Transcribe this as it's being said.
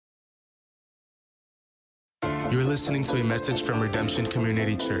You're listening to a message from Redemption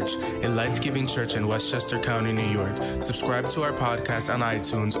Community Church, a life-giving church in Westchester County, New York. Subscribe to our podcast on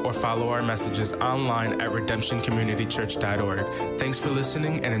iTunes or follow our messages online at redemptioncommunitychurch.org. Thanks for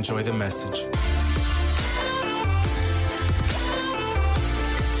listening and enjoy the message.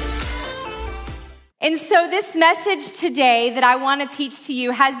 And so this message today that I want to teach to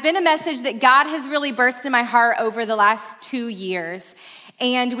you has been a message that God has really birthed in my heart over the last 2 years.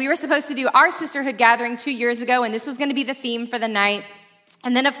 And we were supposed to do our sisterhood gathering 2 years ago, and this was going to be the theme for the night.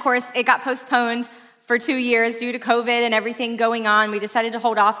 And then, of course, it got postponed for 2 years due to COVID and everything going on. We decided to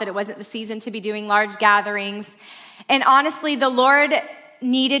hold off, that it wasn't the season to be doing large gatherings. And honestly, the Lord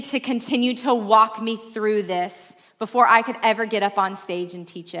needed to continue to walk me through this before I could ever get up on stage and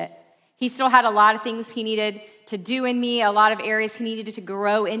teach it. He still had a lot of things he needed to do in me, a lot of areas he needed to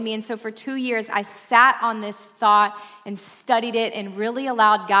grow in me. And so for 2 years, I sat on this thought and studied it and really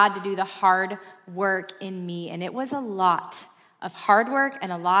allowed God to do the hard work in me. And it was a lot of hard work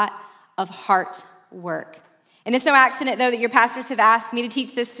and a lot of heart work. And it's no accident, though, that your pastors have asked me to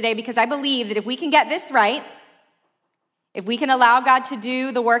teach this today, because I believe that if we can get this right, if we can allow God to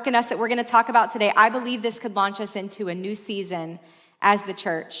do the work in us that we're going to talk about today, I believe this could launch us into a new season as the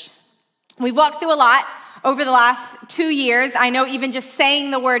church. We've walked through a lot over the last 2 years. I know even just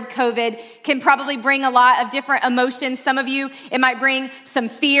saying the word COVID can probably bring a lot of different emotions. Some of you, it might bring some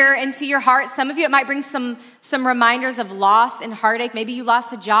fear into your heart. Some of you, it might bring some reminders of loss and heartache. Maybe you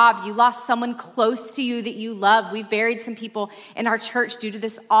lost a job. You lost someone close to you that you love. We've buried some people in our church due to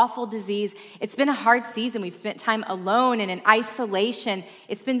this awful disease. It's been a hard season. We've spent time alone and in isolation.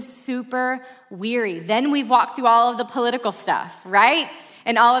 It's been super weary. Then we've walked through all of the political stuff, right?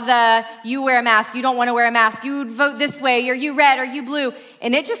 And all of the, you wear a mask, you don't want to wear a mask, you vote this way, or you red, or you blue.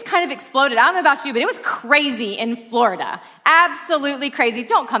 And it just kind of exploded. I don't know about you, but it was crazy in Florida. Absolutely crazy.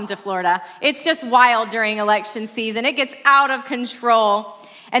 Don't come to Florida. It's just wild during election season. It gets out of control.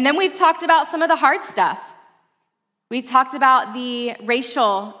 And then we've talked about some of the hard stuff. We've talked about the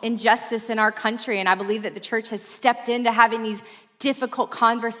racial injustice in our country, and I believe that the church has stepped into having these difficult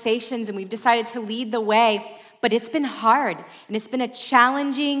conversations, and we've decided to lead the way. But it's been hard, and it's been a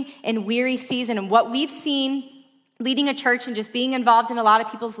challenging and weary season. And what we've seen leading a church and just being involved in a lot of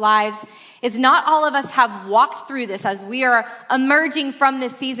people's lives is not all of us have walked through this as we are emerging from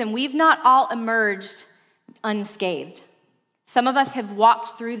this season. We've not all emerged unscathed. Some of us have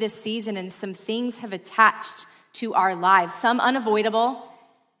walked through this season, and some things have attached to our lives, some unavoidable,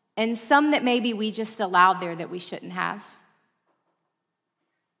 and some that maybe we just allowed there that we shouldn't have.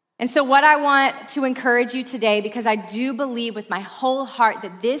 And so what I want to encourage you today, because I do believe with my whole heart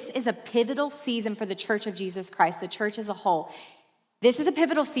that this is a pivotal season for the Church of Jesus Christ, the church as a whole. This is a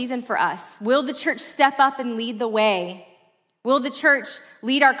pivotal season for us. Will the church step up and lead the way? Will the church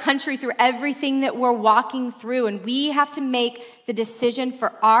lead our country through everything that we're walking through? And we have to make the decision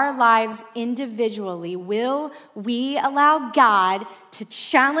for our lives individually. Will we allow God to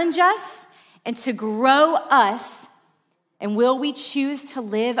challenge us and to grow us? And will we choose to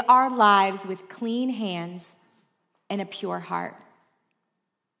live our lives with clean hands and a pure heart?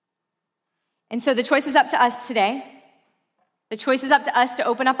 And so the choice is up to us today. The choice is up to us to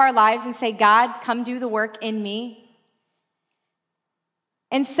open up our lives and say, God, come do the work in me.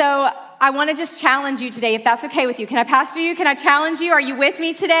 And so I want to just challenge you today, if that's okay with you. Can I pastor you? Can I challenge you? Are you with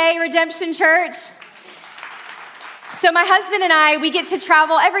me today, Redemption Church? So my husband and I, we get to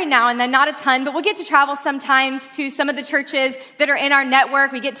travel every now and then, not a ton, but we'll get to travel sometimes to some of the churches that are in our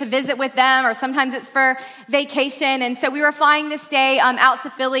network. We get to visit with them, or sometimes it's for vacation. And so we were flying this day out to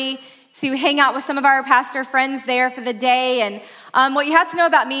Philly to hang out with some of our pastor friends there for the day. And what you have to know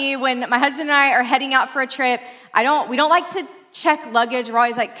about me, when my husband and I are heading out for a trip, we don't like to check luggage. We're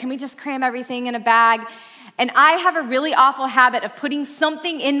always like, can we just cram everything in a bag? And I have a really awful habit of putting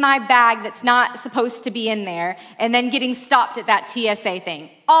something in my bag that's not supposed to be in there and then getting stopped at that TSA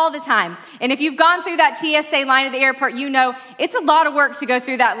thing all the time. And if you've gone through that TSA line at the airport, you know it's a lot of work to go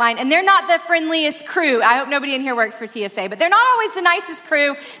through that line. And they're not the friendliest crew. I hope nobody in here works for TSA, but they're not always the nicest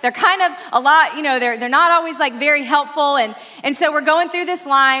crew. They're kind of a lot, they're not always like very helpful. And so we're going through this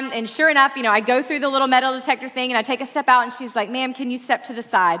line, and sure enough, I go through the little metal detector thing, and I take a step out, and she's like, ma'am, can you step to the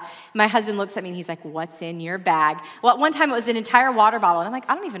side? My husband looks at me, and he's like, what's in your bag? Well, at one time it was an entire water bottle, and I'm like,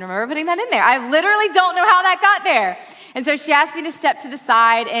 I don't even remember putting that in there. I literally don't know how that got there. And so she asked me to step to the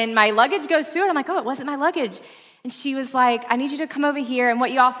side, and my luggage goes through, and I'm like, oh, it wasn't my luggage. And she was like, I need you to come over here. And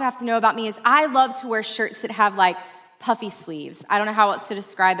what you also have to know about me is I love to wear shirts that have like puffy sleeves. I don't know how else to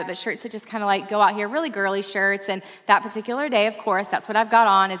describe it, but shirts that just kind of like go out here, really girly shirts. And that particular day, of course, that's what I've got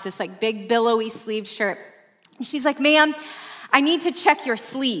on, is this like big billowy sleeve shirt. And she's like, ma'am, I need to check your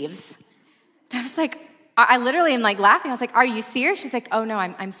sleeves. And I was like, I literally am like laughing. I was like, are you serious? She's like, oh no,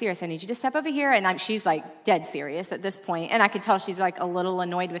 I'm serious. I need you to step over here. And she's like dead serious at this point. And I could tell she's like a little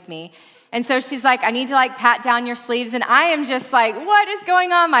annoyed with me. And so she's like, I need to like pat down your sleeves. And I am just like, what is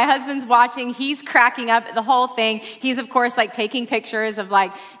going on? My husband's watching. He's cracking up at the whole thing. He's of course like taking pictures of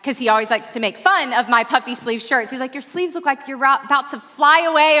like, because he always likes to make fun of my puffy sleeve shirts. He's like, your sleeves look like you're about to fly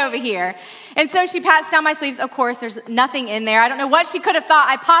away over here. And so she pats down my sleeves. Of course, there's nothing in there. I don't know what she could have thought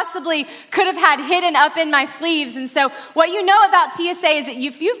I possibly could have had hidden up in my sleeves. And so what you know about TSA is that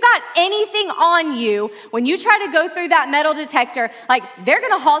if you've got anything on you, when you try to go through that metal detector, like they're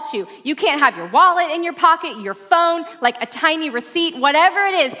going to halt you. You can't have your wallet in your pocket, your phone, like a tiny receipt, whatever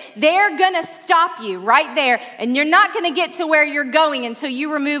it is, they're gonna stop you right there, and you're not gonna get to where you're going until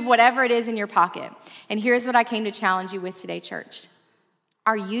you remove whatever it is in your pocket. And here's what I came to challenge you with today, church.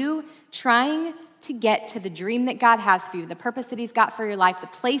 Are you trying to get to the dream that God has for you, the purpose that He's got for your life, the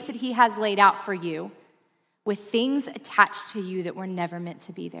place that He has laid out for you, with things attached to you that were never meant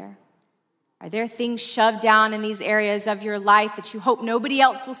to be there? Are there things shoved down in these areas of your life that you hope nobody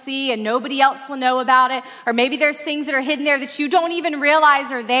else will see and nobody else will know about it? Or maybe there's things that are hidden there that you don't even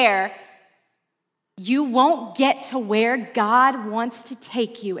realize are there. You won't get to where God wants to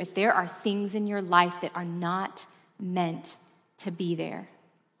take you if there are things in your life that are not meant to be there.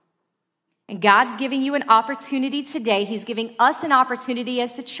 And God's giving you an opportunity today. He's giving us an opportunity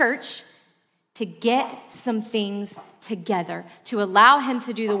as the church to get some things together, to allow Him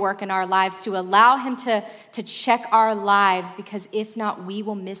to do the work in our lives, to allow Him to check our lives, because if not, we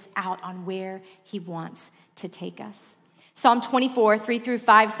will miss out on where He wants to take us. Psalm 24,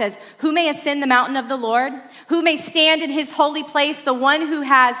 3-5 says, who may ascend the mountain of the Lord? Who may stand in His holy place? The one who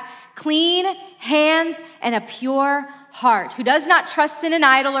has clean hands and a pure heart, who does not trust in an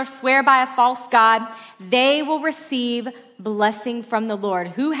idol or swear by a false god. They will receive blessing from the Lord.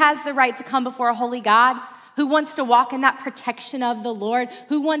 Who has the right to come before a holy God? Who wants to walk in that protection of the Lord?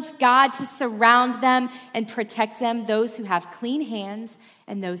 Who wants God to surround them and protect them? Those who have clean hands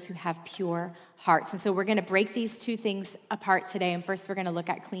and those who have pure hearts. And so we're going to break these two things apart today. And first, we're going to look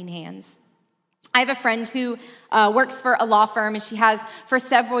at clean hands. I have a friend who works for a law firm, and she has for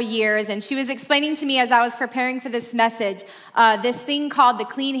several years. And she was explaining to me as I was preparing for this message, this thing called the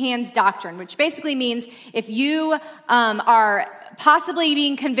clean hands doctrine, which basically means if you are possibly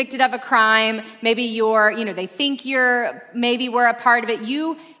being convicted of a crime, maybe they think maybe we're a part of it.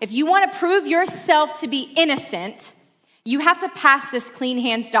 If you want to prove yourself to be innocent, you have to pass this clean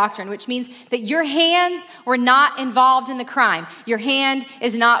hands doctrine, which means that your hands were not involved in the crime. Your hand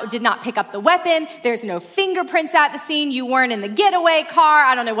did not pick up the weapon. There's no fingerprints at the scene. You weren't in the getaway car.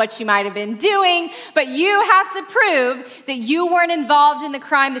 I don't know what you might have been doing, but you have to prove that you weren't involved in the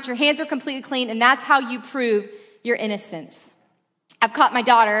crime, that your hands are completely clean, and that's how you prove your innocence. I've caught my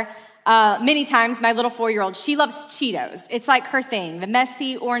daughter many times, my little 4-year-old, she loves Cheetos. It's like her thing, the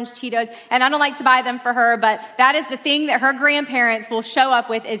messy orange Cheetos. And I don't like to buy them for her, but that is the thing that her grandparents will show up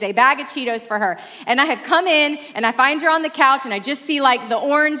with, is a bag of Cheetos for her. And I have come in and I find her on the couch and I just see like the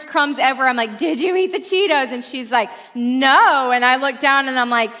orange crumbs everywhere. I'm like, did you eat the Cheetos? And she's like, no. And I look down and I'm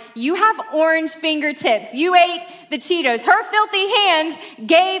like, you have orange fingertips. You ate the Cheetos. Her filthy hands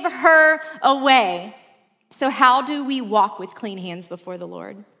gave her away. So how do we walk with clean hands before the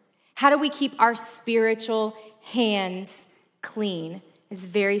Lord? How do we keep our spiritual hands clean? It's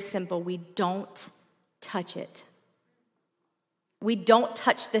very simple. We don't touch it. We don't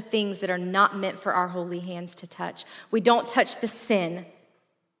touch the things that are not meant for our holy hands to touch. We don't touch the sin.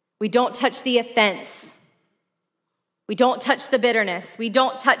 We don't touch the offense. We don't touch the bitterness. We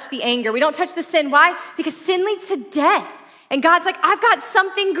don't touch the anger. We don't touch the sin. Why? Because sin leads to death. And God's like, I've got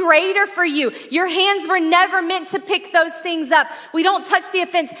something greater for you. Your hands were never meant to pick those things up. We don't touch the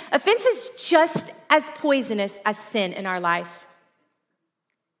offense. Offense is just as poisonous as sin in our life.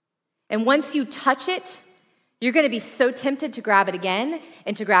 And once you touch it, you're going to be so tempted to grab it again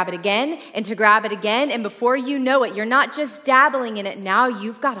and to grab it again and to grab it again. And before you know it, you're not just dabbling in it. Now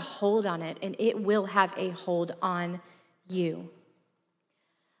you've got a hold on it, and it will have a hold on you.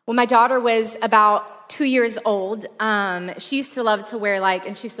 When my daughter was about 2 years old, she used to love to wear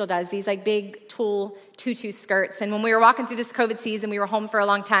and she still does, these big tulle tutu skirts. And when we were walking through this COVID season, we were home for a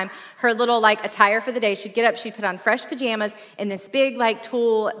long time, her little attire for the day, she'd get up, she'd put on fresh pajamas and this big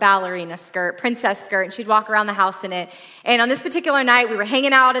tulle ballerina skirt, princess skirt, and she'd walk around the house in it. And on this particular night, we were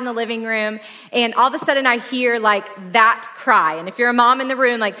hanging out in the living room, and all of a sudden I hear that cry. And if you're a mom in the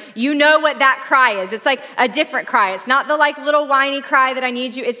room, you know what that cry is. It's a different cry. It's not the little whiny cry that I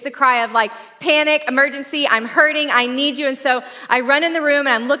need you. It's the cry of panic, emergency, I'm hurting, I need you. And so I run in the room and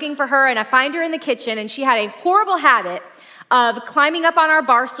I'm looking for her, and I find her in the kitchen, and she had a horrible habit of climbing up on our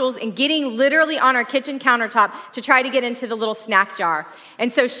bar stools and getting literally on our kitchen countertop to try to get into the little snack jar.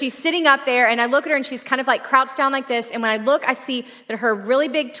 And so she's sitting up there, and I look at her, and she's kind of like crouched down like this. And when I look, I see that her really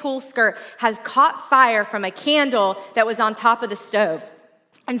big tulle skirt has caught fire from a candle that was on top of the stove.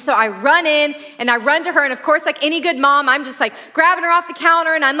 And so I run in and I run to her, and of course, like any good mom, I'm just like grabbing her off the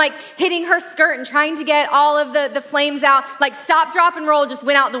counter, and I'm like hitting her skirt and trying to get all of the flames out. Like stop, drop, and roll just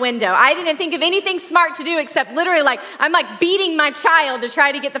went out the window. I didn't think of anything smart to do except literally like I'm like beating my child to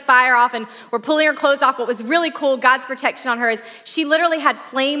try to get the fire off, and we're pulling her clothes off. What was really cool, God's protection on her, is she literally had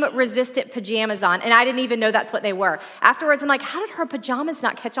flame-resistant pajamas on, and I didn't even know that's what they were. Afterwards, I'm like, how did her pajamas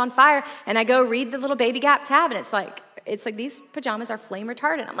not catch on fire? And I go read the little Baby Gap tab, and it's like these pajamas are flame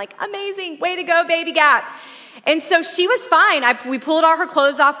retardant. I'm like, amazing, way to go, Baby Gap. And so she was fine. We pulled all her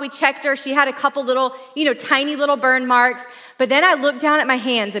clothes off. We checked her. She had a couple little, tiny little burn marks. But then I looked down at my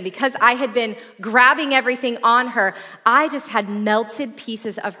hands, and because I had been grabbing everything on her, I just had melted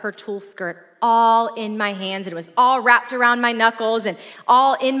pieces of her tulle skirt all in my hands, and it was all wrapped around my knuckles and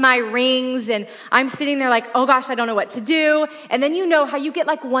all in my rings, and I'm sitting there like, oh gosh, I don't know what to do. And then you know how you get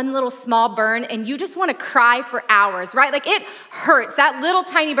like one little small burn and you just want to cry for hours, right? Like it hurts, that little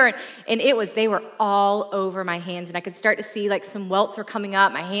tiny burn. And they were all over my hands, and I could start to see like some welts were coming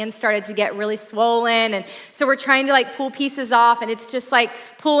up. My hands started to get really swollen, and so we're trying to like pull pieces off, and it's just like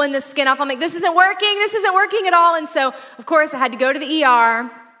pulling the skin off. I'm like, this isn't working at all. And so of course I had to go to the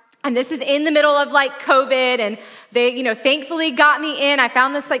ER. And this is in the middle of like COVID, and they, thankfully got me in. I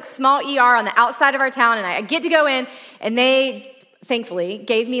found this like small ER on the outside of our town, and I get to go in, and they thankfully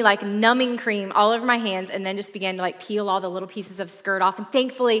gave me like numbing cream all over my hands, and then just began to like peel all the little pieces of skirt off. And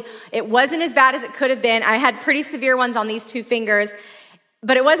thankfully it wasn't as bad as it could have been. I had pretty severe ones on these 2 fingers,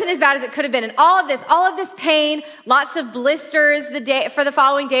 but it wasn't as bad as it could have been. And all of this pain, lots of blisters for the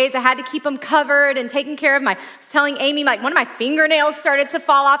following days. I had to keep them covered and taken care of. I was telling Amy, like one of my fingernails started to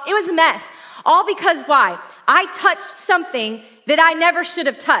fall off. It was a mess. All because why? I touched something that I never should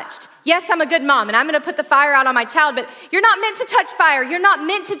have touched. Yes, I'm a good mom, and I'm going to put the fire out on my child, but you're not meant to touch fire. You're not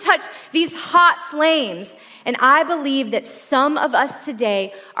meant to touch these hot flames. And I believe that some of us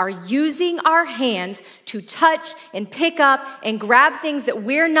today are using our hands to touch and pick up and grab things that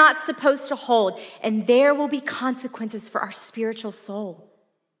we're not supposed to hold, and there will be consequences for our spiritual soul.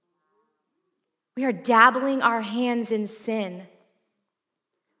 We are dabbling our hands in sin.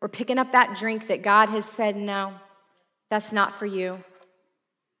 We're picking up that drink that God has said, no, that's not for you.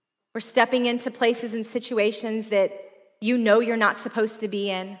 We're stepping into places and situations that you're not supposed to be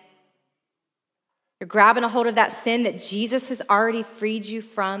in. You're grabbing a hold of that sin that Jesus has already freed you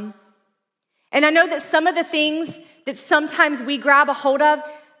from. And I know that some of the things that sometimes we grab a hold of,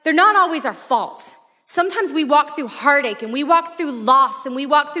 they're not always our fault. Sometimes we walk through heartache, and we walk through loss, and we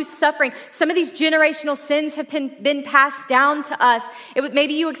walk through suffering. Some of these generational sins have been passed down to us.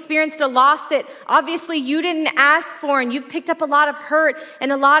 Maybe you experienced a loss that obviously you didn't ask for, and you've picked up a lot of hurt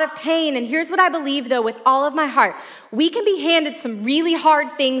and a lot of pain. And here's what I believe, though, with all of my heart. We can be handed some really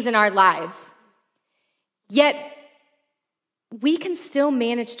hard things in our lives, yet we can still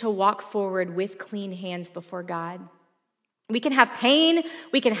manage to walk forward with clean hands before God. We can have pain,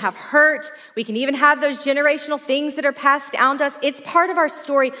 we can have hurt, we can even have those generational things that are passed down to us. It's part of our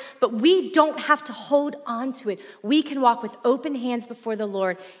story, but we don't have to hold on to it. We can walk with open hands before the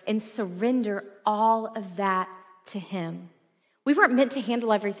Lord and surrender all of that to Him. We weren't meant to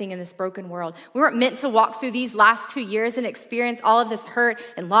handle everything in this broken world. We weren't meant to walk through these last 2 years and experience all of this hurt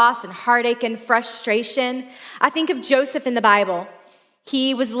and loss and heartache and frustration. I think of Joseph in the Bible.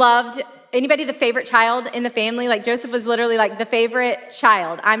 He was loved. Anybody the favorite child in the family? Like Joseph was literally like the favorite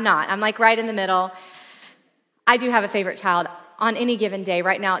child. I'm not. I'm like right in the middle. I do have a favorite child on any given day.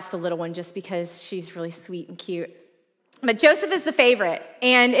 Right now it's the little one just because she's really sweet and cute. But Joseph is the favorite,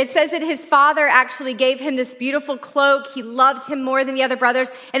 and it says that his father actually gave him this beautiful cloak. He loved him more than the other brothers,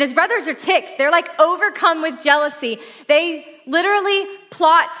 and his brothers are ticked. They're like overcome with jealousy. They literally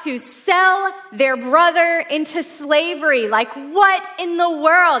plot to sell their brother into slavery. Like, what in the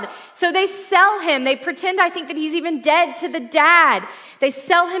world? So they sell him. They pretend, I think, that he's even dead to the dad. They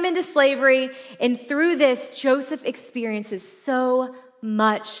sell him into slavery, and through this, Joseph experiences so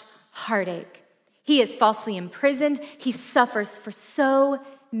much heartache. He is falsely imprisoned. He suffers for so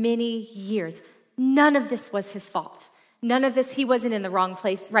many years. None of this was his fault. None of this, he wasn't in the wrong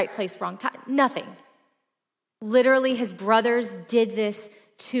place, wrong time. Nothing. Literally, his brothers did this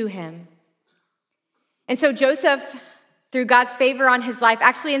to him. And so Joseph, through God's favor on his life,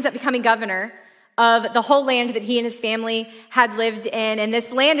 actually ends up becoming governor of the whole land that he and his family had lived in. And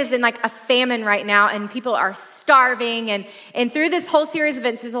this land is in like a famine right now, and people are starving. And through this whole series of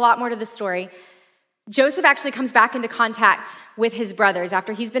events, there's a lot more to the story. Joseph actually comes back into contact with his brothers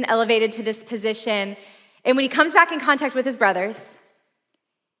after he's been elevated to this position. And when he comes back in contact with his brothers,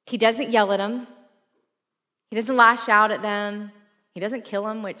 he doesn't yell at them. He doesn't lash out at them. He doesn't kill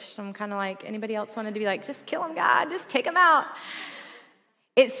them, which I'm kind of like, anybody else wanted to be like, just kill him, God, just take him out.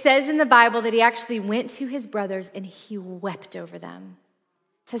 It says in the Bible that he actually went to his brothers and he wept over them.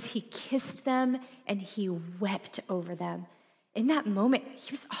 It says he kissed them and he wept over them. In that moment,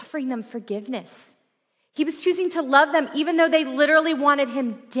 he was offering them forgiveness. He was choosing to love them even though they literally wanted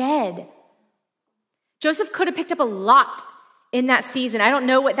him dead. Joseph could have picked up a lot in that season. I don't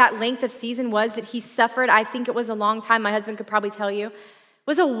know what that length of season was that he suffered. I think it was a long time. My husband could probably tell you. It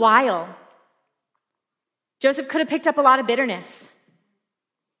was a while. Joseph could have picked up a lot of bitterness.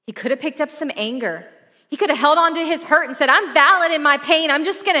 He could have picked up some anger. He could have held on to his hurt and said, I'm valid in my pain. I'm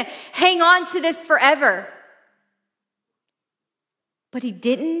just going to hang on to this forever. But he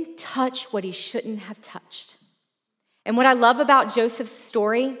didn't touch what he shouldn't have touched. And what I love about Joseph's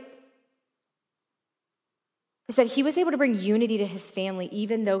story is that he was able to bring unity to his family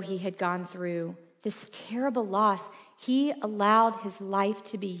even though he had gone through this terrible loss. He allowed his life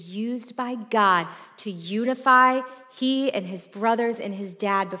to be used by God to unify he and his brothers and his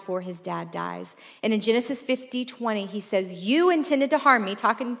dad before his dad dies. And in Genesis 50:20, he says, you intended to harm me,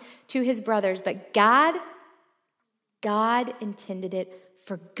 talking to his brothers, but God intended it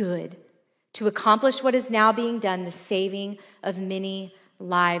for good, to accomplish what is now being done, the saving of many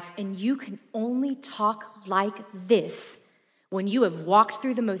lives. And you can only talk like this when you have walked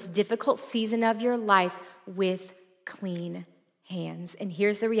through the most difficult season of your life with clean hands. And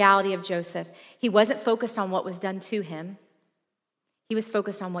here's the reality of Joseph. He wasn't focused on what was done to him. He was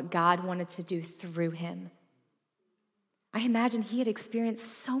focused on what God wanted to do through him. I imagine he had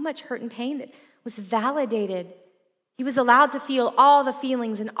experienced so much hurt and pain that was validated. He was allowed to feel all the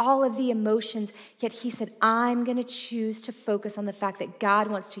feelings and all of the emotions, yet he said, I'm going to choose to focus on the fact that God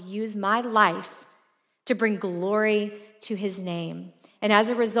wants to use my life to bring glory to his name. And as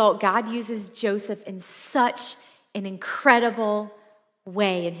a result, God uses Joseph in such an incredible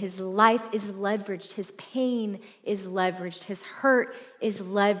way, and his life is leveraged, his pain is leveraged, his hurt is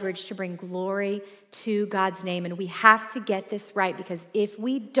leveraged to bring glory to God's name. And we have to get this right, because if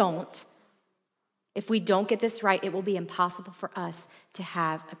we don't get this right, it will be impossible for us to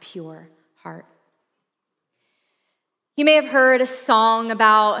have a pure heart. You may have heard a song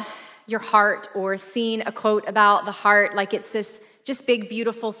about your heart or seen a quote about the heart, like it's this just big,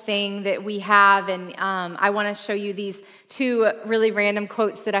 beautiful thing that we have. And I want to show you these two really random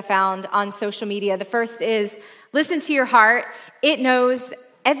quotes that I found on social media. The first is, listen to your heart. It knows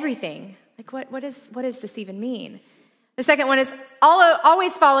everything. Like, what does this even mean? The second one is,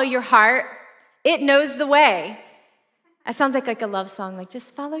 always follow your heart. It knows the way. That sounds like a love song, like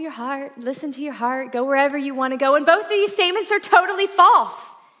just follow your heart, listen to your heart, go wherever you want to go. And both of these statements are totally false.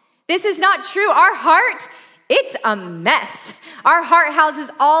 This is not true. Our heart, it's a mess. Our heart houses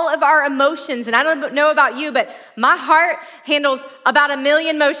all of our emotions. And I don't know about you, but my heart handles about 1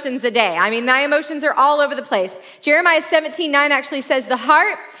 million motions a day. I mean, my emotions are all over the place. Jeremiah 17:9 actually says, the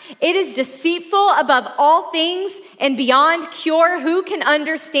heart, it is deceitful above all things and beyond cure. Who can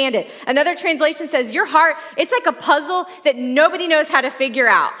understand it? Another translation says, your heart, it's like a puzzle that nobody knows how to figure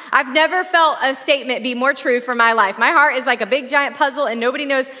out. I've never felt a statement be more true for my life. My heart is like a big giant puzzle and nobody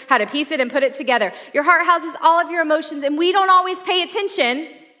knows how to piece it and put it together. Your heart houses all of your emotions, and we don't always pay attention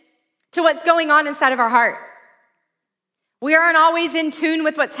to what's going on inside of our heart. We aren't always in tune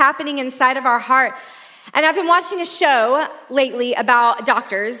with what's happening inside of our heart. And I've been watching a show lately about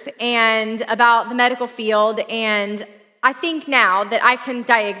doctors and about the medical field, and I think now that I can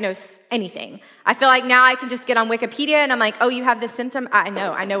diagnose anything. I feel like now I can just get on Wikipedia and I'm like, oh, you have this symptom? I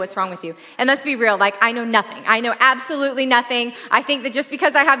know what's wrong with you. And let's be real, like I know nothing. I know absolutely nothing. I think that just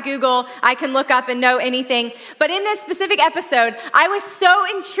because I have Google, I can look up and know anything. But in this specific episode, I was so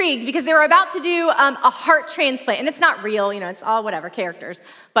intrigued because they were about to do a heart transplant. And it's not real, it's all whatever, characters,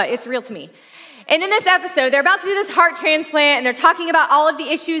 but it's real to me. And in this episode, they're about to do this heart transplant, and they're talking about all of the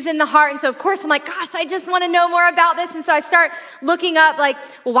issues in the heart. And so, of course, I'm like, gosh, I just want to know more about this. And so I start looking up, like,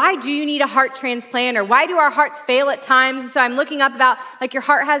 well, why do you need a heart transplant? Or why do our hearts fail at times? And so I'm looking up about, like, your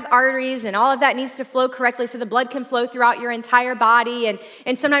heart has arteries, and all of that needs to flow correctly so the blood can flow throughout your entire body.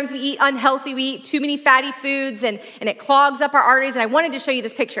 And sometimes we eat unhealthy. We eat too many fatty foods, and it clogs up our arteries. And I wanted to show you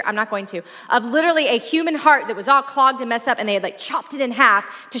this picture. I'm not going to. Of literally a human heart that was all clogged and messed up, and they had, like, chopped it in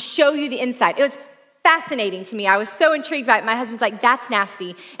half to show you the inside. It was fascinating to me. I was so intrigued by it. My husband's like, that's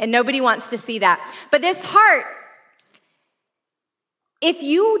nasty, and nobody wants to see that. But this heart, if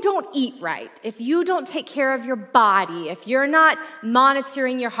you don't eat right, if you don't take care of your body, if you're not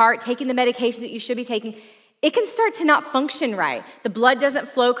monitoring your heart, taking the medications that you should be taking, it can start to not function right. The blood doesn't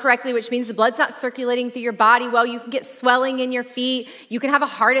flow correctly, which means the blood's not circulating through your body well. You can get swelling in your feet. You can have a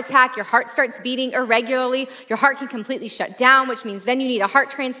heart attack. Your heart starts beating irregularly. Your heart can completely shut down, which means then you need a heart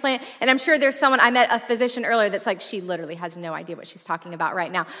transplant. And I'm sure there's someone, I met a physician earlier that's like, she literally has no idea what she's talking about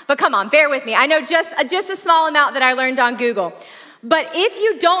right now. But come on, bear with me. I know just a small amount that I learned on Google. But if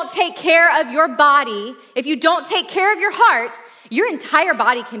you don't take care of your body, if you don't take care of your heart, your entire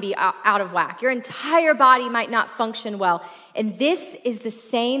body can be out of whack. Your entire body might not function well. And this is the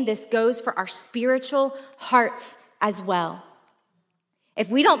same. This goes for our spiritual hearts as well. If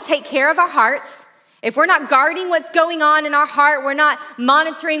we don't take care of our hearts, if we're not guarding what's going on in our heart, we're not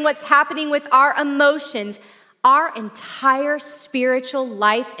monitoring what's happening with our emotions, our entire spiritual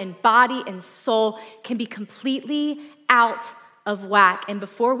life and body and soul can be completely out of whack. And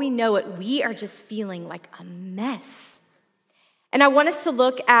before we know it, we are just feeling like a mess. And I want us to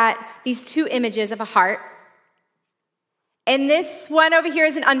look at these two images of a heart. And this one over here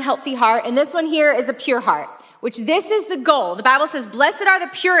is an unhealthy heart, and this one here is a pure heart, which this is the goal. The Bible says, blessed are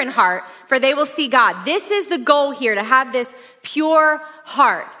the pure in heart, for they will see God. This is the goal here, to have this pure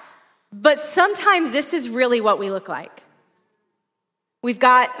heart. But sometimes this is really what we look like. We've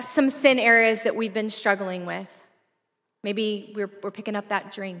got some sin areas that we've been struggling with. Maybe we're picking up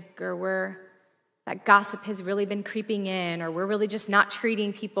that drink, or that gossip has really been creeping in, or we're really just not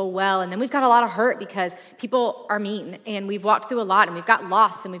treating people well. And then we've got a lot of hurt because people are mean, and we've walked through a lot, and we've got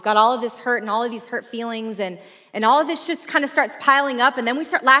lost, and we've got all of this hurt and all of these hurt feelings, and all of this just kind of starts piling up, and then we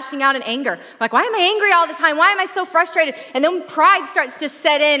start lashing out in anger. We're like, why am I angry all the time? Why am I so frustrated? And then pride starts to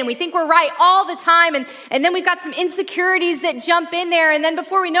set in, and we think we're right all the time, and then we've got some insecurities that jump in there, and then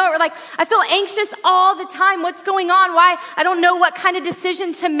before we know it, we're like, I feel anxious all the time. What's going on? Why? I don't know what kind of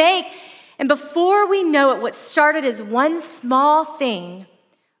decision to make. And before we know it, what started as one small thing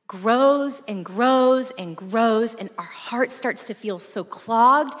grows and grows and grows, and our heart starts to feel so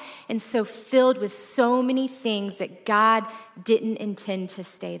clogged and so filled with so many things that God didn't intend to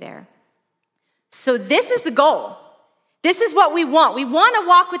stay there. So this is the goal. This is what we want. We want to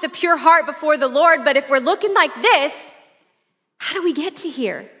walk with a pure heart before the Lord, but if we're looking like this, how do we get to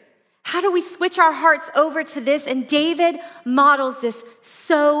here? How do we switch our hearts over to this? And David models this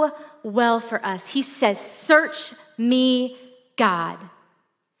so well for us. He says, search me, God.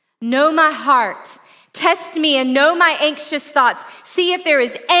 Know my heart. Test me and know my anxious thoughts. See if there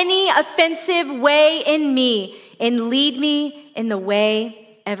is any offensive way in me, and lead me in the way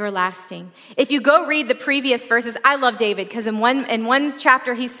everlasting. If you go read the previous verses, I love David because in one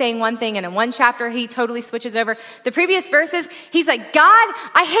chapter he's saying one thing, and in one chapter he totally switches over. The previous verses, he's like, God,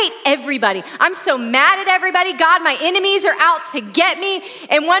 I hate everybody. I'm so mad at everybody. God, my enemies are out to get me.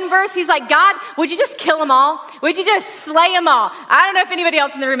 In one verse, he's like, God, would you just kill them all? Would you just slay them all? I don't know if anybody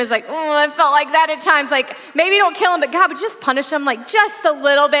else in the room is like, oh, I felt like that at times. Like, maybe don't kill them, but God, would you just punish them like just a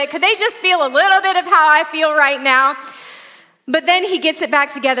little bit? Could they just feel a little bit of how I feel right now? But then he gets it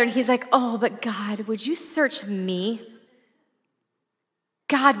back together and he's like, oh, but God, would you search me?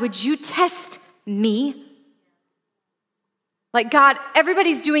 God, would you test me? Like, God,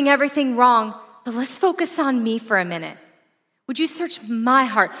 everybody's doing everything wrong, but let's focus on me for a minute. Would you search my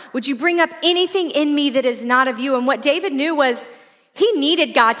heart? Would you bring up anything in me that is not of you? And what David knew was he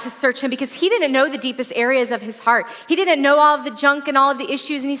needed God to search him because he didn't know the deepest areas of his heart. He didn't know all of the junk and all of the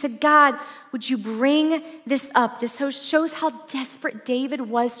issues. And he said, God, would you bring this up? This shows how desperate David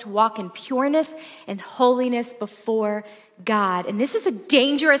was to walk in pureness and holiness before God. And this is a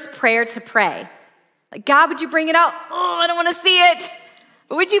dangerous prayer to pray. Like, God, would you bring it out? Oh, I don't want to see it.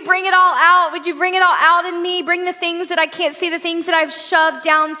 But would you bring it all out? Would you bring it all out in me? Bring the things that I can't see, the things that I've shoved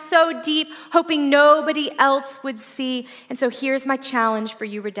down so deep, hoping nobody else would see. And so here's my challenge for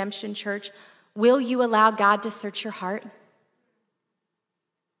you, Redemption Church. Will you allow God to search your heart?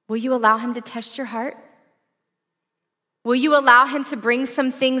 Will you allow him to test your heart? Will you allow him to bring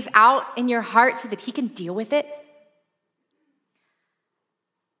some things out in your heart so that he can deal with it?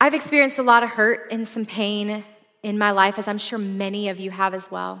 I've experienced a lot of hurt and some pain in my life, as I'm sure many of you have as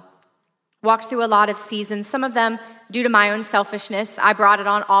well. Walked through a lot of seasons, some of them due to my own selfishness. I brought it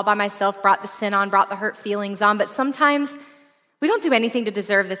on all by myself, brought the sin on, brought the hurt feelings on, but sometimes we don't do anything to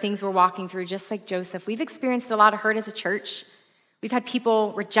deserve the things we're walking through, just like Joseph. We've experienced a lot of hurt as a church. We've had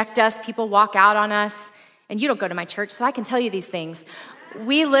people reject us, people walk out on us, and you don't go to my church, so I can tell you these things.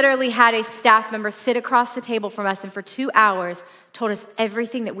 we literally had a staff member sit across the table from us and for 2 hours told us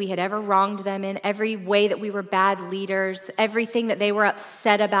everything that we had ever wronged them in, every way that we were bad leaders, everything that they were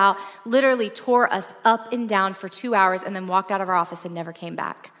upset about, literally tore us up and down for 2 hours and then walked out of our office and never came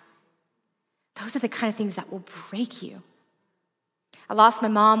back. Those are the kind of things that will break you. I lost my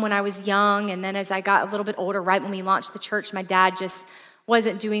mom when I was young, and then as I got a little bit older, right when we launched the church, my dad just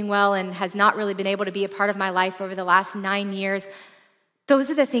wasn't doing well and has not really been able to be a part of my life over the last 9 years.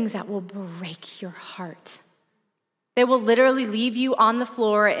 Those are the things that will break your heart. They will literally leave you on the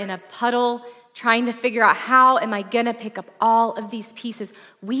floor in a puddle trying to figure out, how am I gonna pick up all of these pieces?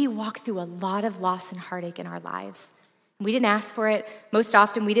 We walk through a lot of loss and heartache in our lives. We didn't ask for it. Most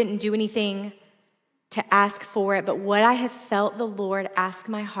often we didn't do anything to ask for it, but what I have felt the Lord ask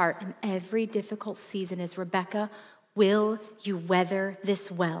my heart in every difficult season is, Rebecca, will you weather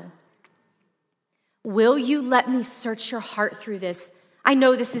this well? Will you let me search your heart through this? I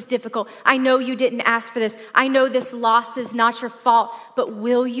know this is difficult. I know you didn't ask for this. I know this loss is not your fault, but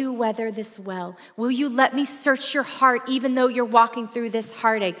will you weather this well? Will you let me search your heart even though you're walking through this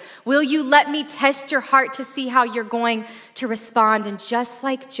heartache? Will you let me test your heart to see how you're going to respond? And just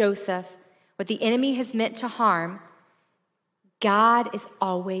like Joseph, what the enemy has meant to harm, God is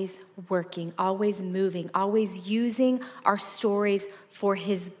always working, always moving, always using our stories for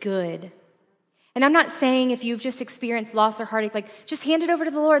his good. And I'm not saying if you've just experienced loss or heartache, like just hand it over to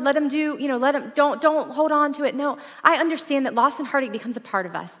the Lord, let him do, let him, don't hold on to it. No, I understand that loss and heartache becomes a part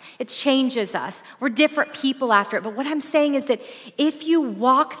of us. It changes us. We're different people after it. But what I'm saying is that if you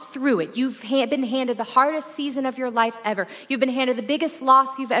walk through it, you've been handed the hardest season of your life ever. You've been handed the biggest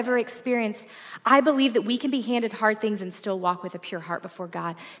loss you've ever experienced. I believe that we can be handed hard things and still walk with a pure heart before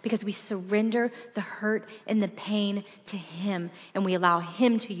God because we surrender the hurt and the pain to him and we allow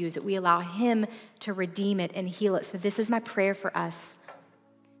him to use it. We allow him to redeem it and heal it. So this is my prayer for us.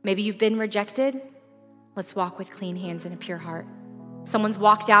 Maybe you've been rejected. Let's walk with clean hands and a pure heart. Someone's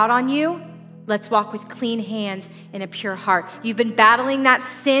walked out on you. Let's walk with clean hands and a pure heart. You've been battling that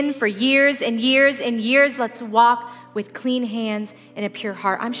sin for years and years and years. Let's walk with clean hands and a pure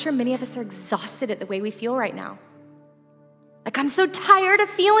heart. I'm sure many of us are exhausted at the way we feel right now. Like, I'm so tired of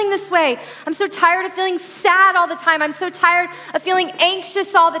feeling this way. I'm so tired of feeling sad all the time. I'm so tired of feeling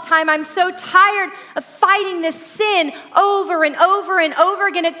anxious all the time. I'm so tired of fighting this sin over and over and over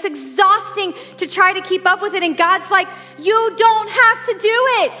again. It's exhausting to try to keep up with it. And God's like, you don't have to do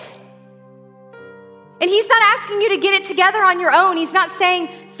it. And he's not asking you to get it together on your own. He's not saying,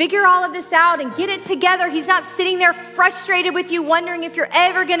 figure all of this out and get it together. He's not sitting there frustrated with you, wondering if you're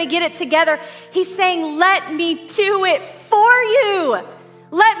ever going to get it together. He's saying, let me do it for you.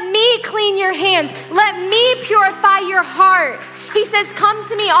 Let me clean your hands. Let me purify your heart. He says, come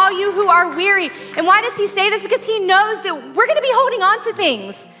to me, all you who are weary. And why does he say this? Because he knows that we're going to be holding on to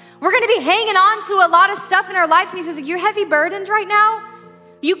things. We're going to be hanging on to a lot of stuff in our lives. And he says, you're heavy burdened right now?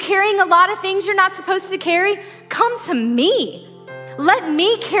 You carrying a lot of things you're not supposed to carry? Come to me. Let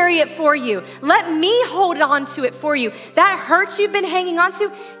me carry it for you. Let me hold on to it for you. That hurt you've been hanging on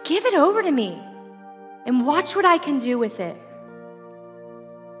to, give it over to me and watch what I can do with it.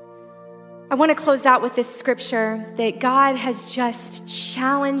 I want to close out with this scripture that God has just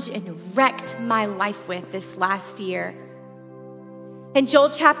challenged and wrecked my life with this last year. In Joel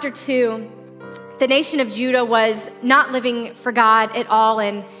chapter 2, the nation of Judah was not living for God at all,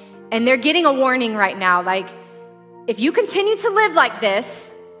 and they're getting a warning right now. Like, if you continue to live like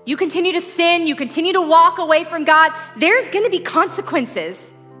this, you continue to sin, you continue to walk away from God, there's going to be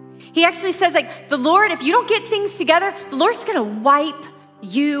consequences. He actually says, like, the Lord, if you don't get things together, the Lord's going to wipe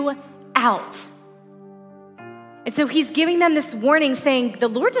you out. And so he's giving them this warning saying, the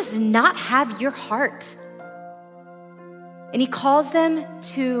Lord does not have your heart. And he calls them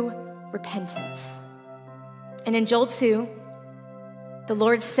to repentance. And in Joel 2, the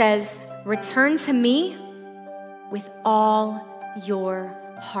Lord says, return to me with all your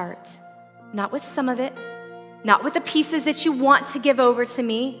heart. Not with some of it, not with the pieces that you want to give over to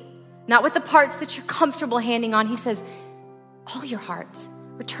me, not with the parts that you're comfortable handing on. He says, all your heart.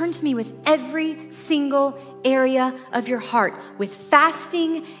 Return to me with every single area of your heart, with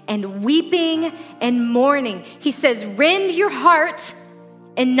fasting and weeping and mourning. He says, rend your heart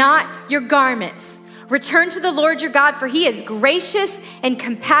and not your garments. Return to the Lord your God, for he is gracious and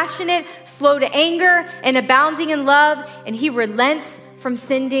compassionate, slow to anger and abounding in love, and he relents from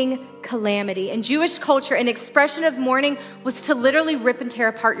sending calamity. In Jewish culture, an expression of mourning was to literally rip and tear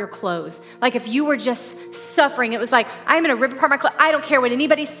apart your clothes. Like if you were just suffering, it was like, I'm gonna rip apart my clothes. I don't care what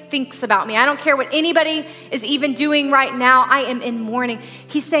anybody thinks about me. I don't care what anybody is even doing right now. I am in mourning.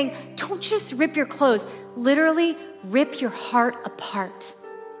 He's saying, don't just rip your clothes. Literally rip your heart apart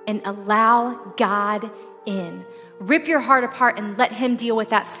and allow God in. Rip your heart apart and let him deal with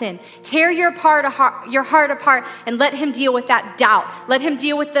that sin. Tear your heart apart and let him deal with that doubt. Let him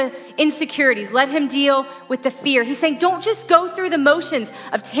deal with the insecurities. Let him deal with the fear. He's saying, don't just go through the motions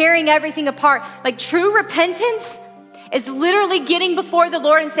of tearing everything apart. Like true repentance is literally getting before the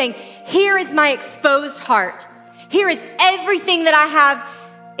Lord and saying, here is my exposed heart. Here is everything that I have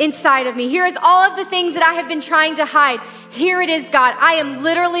inside of me. Here is all of the things that I have been trying to hide. Here it is, God. I am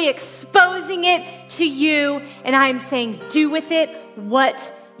literally exposing it to you, and I am saying, do with it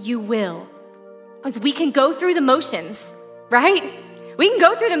what you will. Because we can go through the motions, right? We can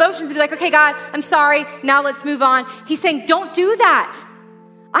go through the motions and be like, okay, God, I'm sorry. Now let's move on. He's saying, don't do that.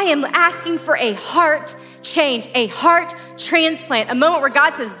 I am asking for a heart change, a heart transplant, a moment where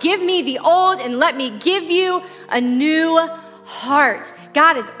God says, give me the old and let me give you a new heart.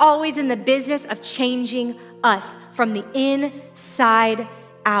 God is always in the business of changing us from the inside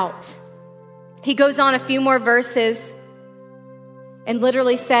out. He goes on a few more verses and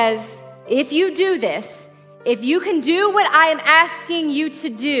literally says, if you do this, if you can do what I am asking you to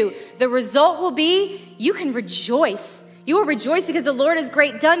do, the result will be you can rejoice. You will rejoice because the Lord has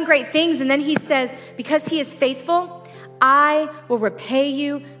done great things. And then he says, because he is faithful, I will repay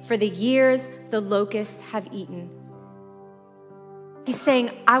you for the years the locusts have eaten. He's saying,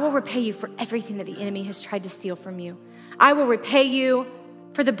 I will repay you for everything that the enemy has tried to steal from you. I will repay you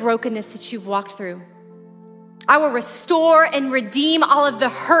for the brokenness that you've walked through. I will restore and redeem all of the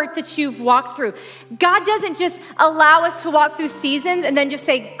hurt that you've walked through. God doesn't just allow us to walk through seasons and then just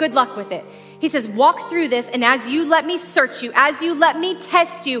say, good luck with it. He says, walk through this, and as you let me search you, as you let me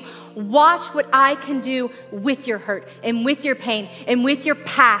test you, watch what I can do with your hurt and with your pain and with your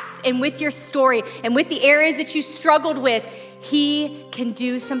past and with your story and with the areas that you struggled with. He can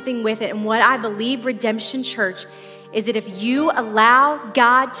do something with it. And what I believe, Redemption Church, is that if you allow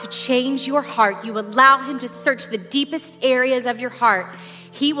God to change your heart, you allow him to search the deepest areas of your heart,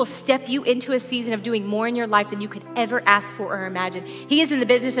 he will step you into a season of doing more in your life than you could ever ask for or imagine. He is in the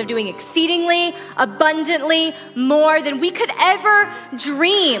business of doing exceedingly, abundantly more than we could ever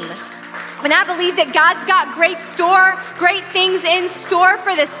dream. And I believe that God's got great things in store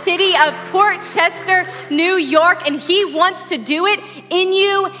for the city of Port Chester, New York, and he wants to do it in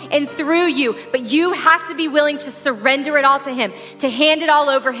you and through you. But you have to be willing to surrender it all to him, to hand it all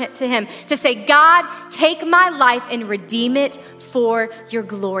over to him, to say, God, take my life and redeem it for your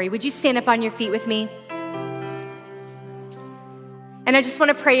glory. Would you stand up on your feet with me? And I just want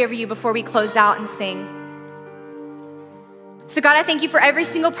to pray over you before we close out and sing. So God, I thank you for every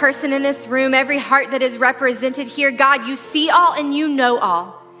single person in this room, every heart that is represented here. God, you see all and you know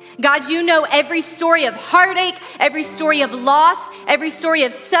all. God, you know every story of heartache, every story of loss, every story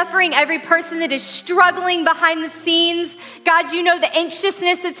of suffering, every person that is struggling behind the scenes. God, you know the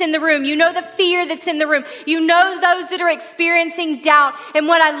anxiousness that's in the room. You know the fear that's in the room. You know those that are experiencing doubt. And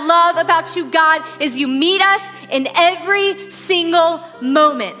what I love about you, God, is you meet us in every single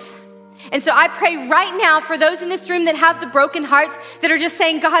moment. And so I pray right now for those in this room that have the broken hearts that are just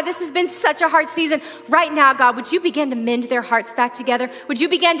saying, God, this has been such a hard season. Right now, God, would you begin to mend their hearts back together? Would you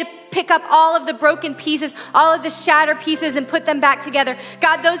begin to pick up all of the broken pieces, all of the shattered pieces and put them back together?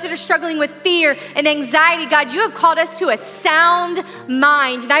 God, those that are struggling with fear and anxiety, God, you have called us to a sound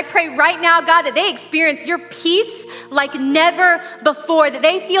mind. And I pray right now, God, that they experience your peace like never before, that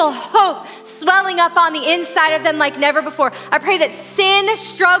they feel hope swelling up on the inside of them like never before. I pray that sin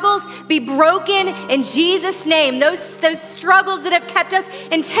struggles be broken in Jesus' name. Those struggles that have kept us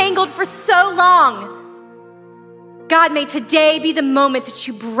entangled for so long. God, may today be the moment that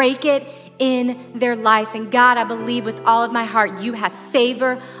you break it in their life. And God, I believe with all of my heart, you have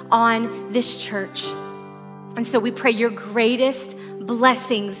favor on this church. And so we pray your greatest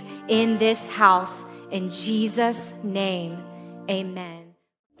blessings in this house. In Jesus' name, amen.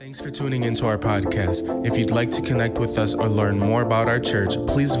 Thanks for tuning into our podcast. If you'd like to connect with us or learn more about our church,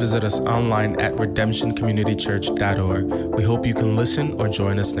 please visit us online at redemptioncommunitychurch.org. We hope you can listen or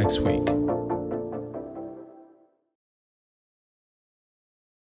join us next week.